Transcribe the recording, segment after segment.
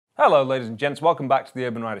Hello ladies and gents, welcome back to the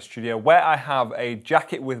Urban Rider Studio where I have a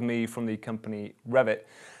jacket with me from the company REVIT.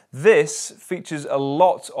 This features a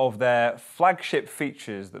lot of their flagship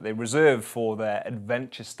features that they reserve for their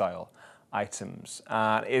adventure style items.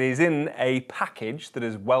 And it is in a package that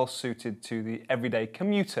is well suited to the everyday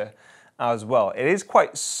commuter as well. It is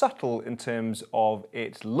quite subtle in terms of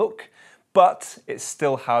its look, but it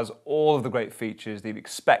still has all of the great features that you'd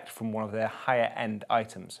expect from one of their higher end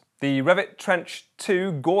items. The REVIT Trench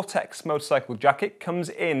 2 gore-tex motorcycle jacket comes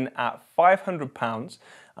in at £500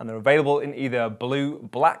 and they're available in either blue,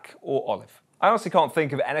 black or olive. I honestly can't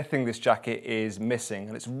think of anything this jacket is missing,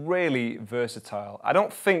 and it's really versatile. I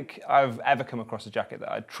don't think I've ever come across a jacket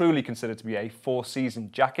that I truly consider to be a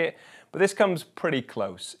four-season jacket, but this comes pretty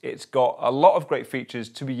close. It's got a lot of great features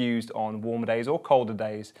to be used on warmer days or colder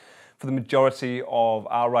days. For the majority of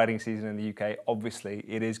our riding season in the UK, obviously,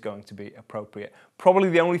 it is going to be appropriate. Probably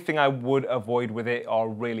the only thing I would avoid with it are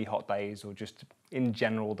really hot days or just in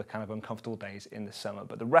general the kind of uncomfortable days in the summer.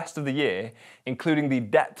 But the rest of the year, including the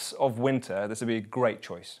depths of winter, this would be a great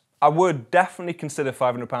choice. I would definitely consider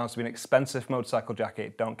 £500 to be an expensive motorcycle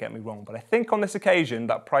jacket, don't get me wrong, but I think on this occasion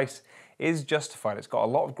that price is justified. It's got a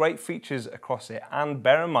lot of great features across it, and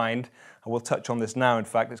bear in mind, I will touch on this now, in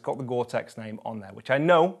fact, it's got the Gore-Tex name on there, which I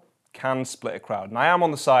know can split a crowd. And I am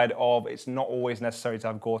on the side of it's not always necessary to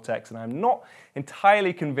have Gore-Tex, and I'm not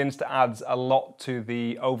entirely convinced it adds a lot to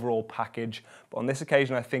the overall package, but on this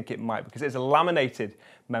occasion I think it might, because it's a laminated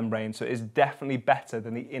membrane, so it is definitely better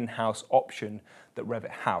than the in-house option that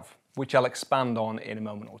REVIT have, which I'll expand on in a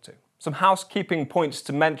moment or two. Some housekeeping points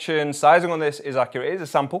to mention. Sizing on this is accurate. It is a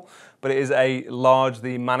sample, but it is a large.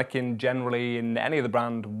 The mannequin generally in any other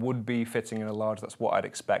brand would be fitting in a large. That's what I'd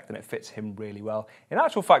expect, and it fits him really well. In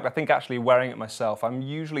actual fact, I think actually wearing it myself, I'm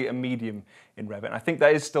usually a medium in REVIT, and I think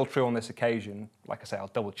that is still true on this occasion. Like I say, I'll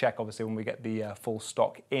double check obviously when we get the full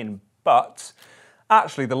stock in, but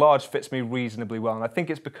actually, the large fits me reasonably well, and I think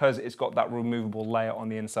it's because it's got that removable layer on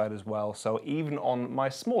the inside as well, so even on my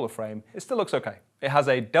smaller frame, it still looks okay. It has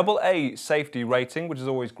a AA safety rating, which is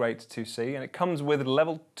always great to see, and it comes with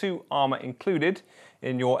level 2 armor included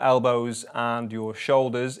in your elbows and your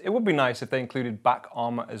shoulders. It would be nice if they included back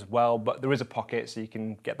armor as well, but there is a pocket, so you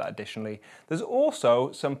can get that additionally. There's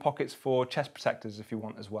also some pockets for chest protectors if you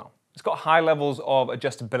want as well. It's got high levels of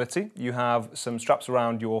adjustability. You have some straps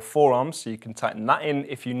around your forearms, so you can tighten that in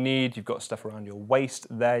if you need. You've got stuff around your waist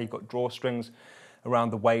there. You've got drawstrings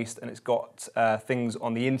around the waist, and it's got things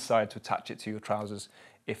on the inside to attach it to your trousers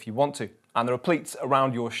if you want to. And there are pleats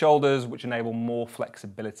around your shoulders, which enable more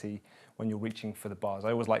flexibility when you're reaching for the bars.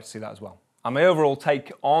 I always like to see that as well. And my overall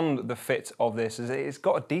take on the fit of this is it's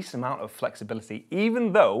got a decent amount of flexibility,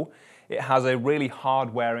 even though it has a really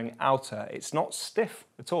hard-wearing outer. It's not stiff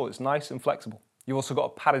at all, it's nice and flexible. You've also got a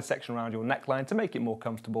padded section around your neckline to make it more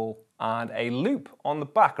comfortable, and a loop on the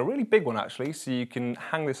back, a really big one actually, so you can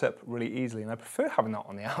hang this up really easily. And I prefer having that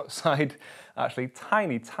on the outside, actually.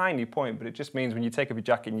 Tiny, tiny point, but it just means when you take off your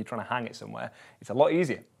jacket and you're trying to hang it somewhere, it's a lot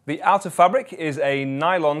easier. The outer fabric is a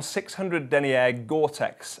nylon 600 denier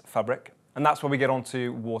Gore-Tex fabric, and that's where we get on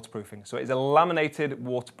to waterproofing. So it is a laminated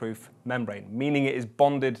waterproof membrane, meaning it is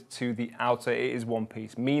bonded to the outer, it is one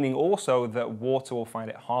piece, meaning also that water will find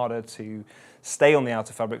it harder to stay on the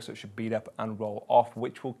outer fabric, so it should bead up and roll off,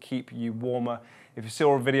 which will keep you warmer. If you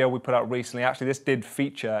saw a video we put out recently, actually this did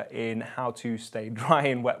feature in how to stay dry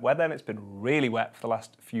in wet weather, and it's been really wet for the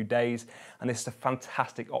last few days, and this is a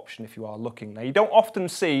fantastic option if you are looking. Now, you don't often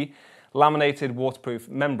see laminated waterproof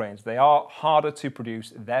membranes. They are harder to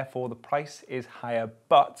produce, therefore the price is higher,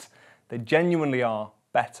 but they genuinely are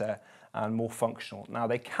better and more functional. Now,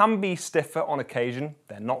 they can be stiffer on occasion.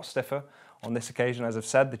 They're not stiffer on this occasion. As I've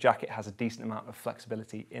said, the jacket has a decent amount of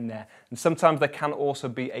flexibility in there. And sometimes there can also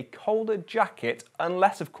be a colder jacket,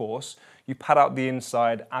 unless of course you pad out the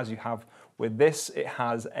inside as you have with this. It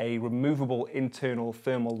has a removable internal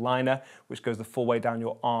thermal liner, which goes the full way down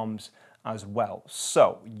your arms as well.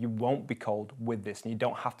 So you won't be cold with this, and you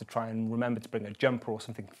don't have to try and remember to bring a jumper or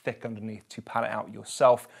something thick underneath to pad it out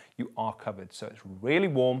yourself. You are covered. So it's really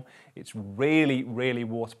warm, it's really, really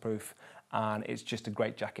waterproof, and it's just a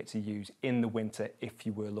great jacket to use in the winter if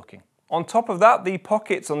you were looking. On top of that, the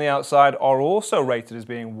pockets on the outside are also rated as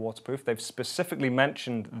being waterproof. They've specifically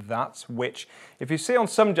mentioned that, which if you see on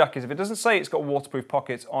some jackets, if it doesn't say it's got waterproof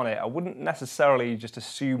pockets on it, I wouldn't necessarily just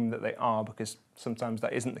assume that they are, because sometimes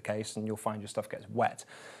that isn't the case and you'll find your stuff gets wet.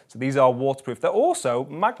 So these are waterproof. They're also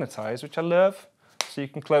magnetized, which I love. So you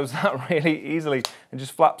can close that really easily and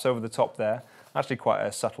just flaps over the top there. Actually quite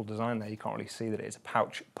a subtle design there. You can't really see that it is a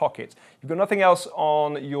pouch pocket. You've got nothing else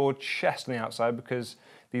on your chest on the outside because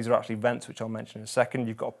These are actually vents, which I'll mention in a second.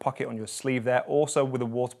 You've got a pocket on your sleeve there, also with a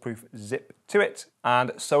waterproof zip to it.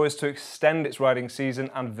 And so as to extend its riding season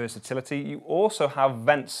and versatility, you also have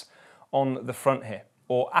vents on the front here,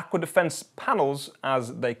 or aqua defense panels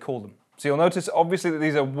as they call them. So you'll notice obviously that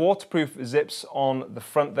these are waterproof zips on the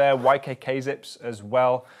front there, YKK zips as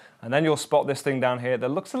well. And then you'll spot this thing down here that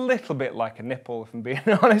looks a little bit like a nipple, if I'm being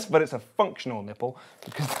honest, but it's a functional nipple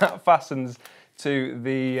because that fastens to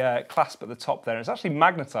the clasp at the top there. It's actually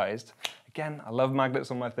magnetized. Again, I love magnets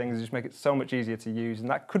on my things, they just make it so much easier to use, and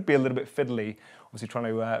that could be a little bit fiddly, obviously trying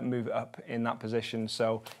to move it up in that position,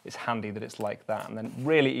 so it's handy that it's like that, and then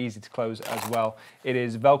really easy to close as well. It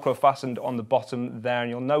is Velcro fastened on the bottom there, and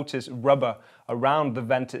you'll notice rubber around the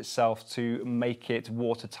vent itself to make it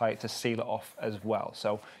watertight, to seal it off as well.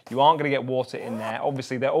 So you aren't going to get water in there.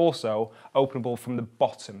 Obviously, they're also openable from the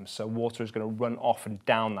bottom, so water is going to run off and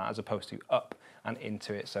down that as opposed to up and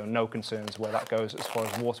into it, so no concerns where that goes as far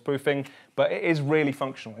as waterproofing, but it is really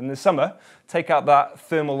functional. In the summer, take out that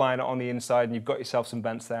thermal liner on the inside and you've got yourself some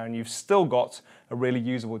vents there, and you've still got a really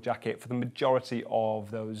usable jacket for the majority of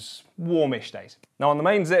those warmish days. Now on the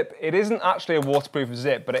main zip, it isn't actually a waterproof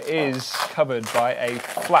zip, but it is covered by a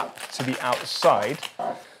flap to the outside.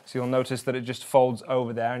 So you'll notice that it just folds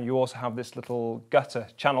over there, and you also have this little gutter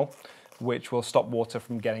channel which will stop water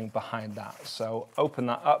from getting behind that. So open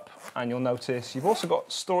that up and you'll notice you've also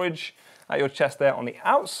got storage at your chest there on the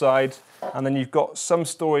outside, and then you've got some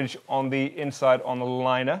storage on the inside on the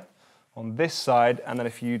liner on this side, and then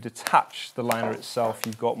if you detach the liner itself,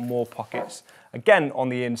 you've got more pockets again on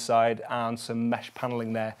the inside and some mesh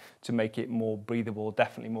paneling there to make it more breathable,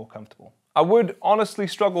 definitely more comfortable. I would honestly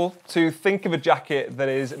struggle to think of a jacket that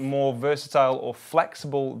is more versatile or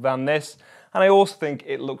flexible than this. And I also think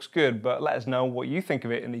it looks good, but let us know what you think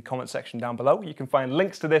of it in the comment section down below. You can find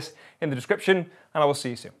links to this in the description, and I will see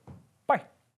you soon.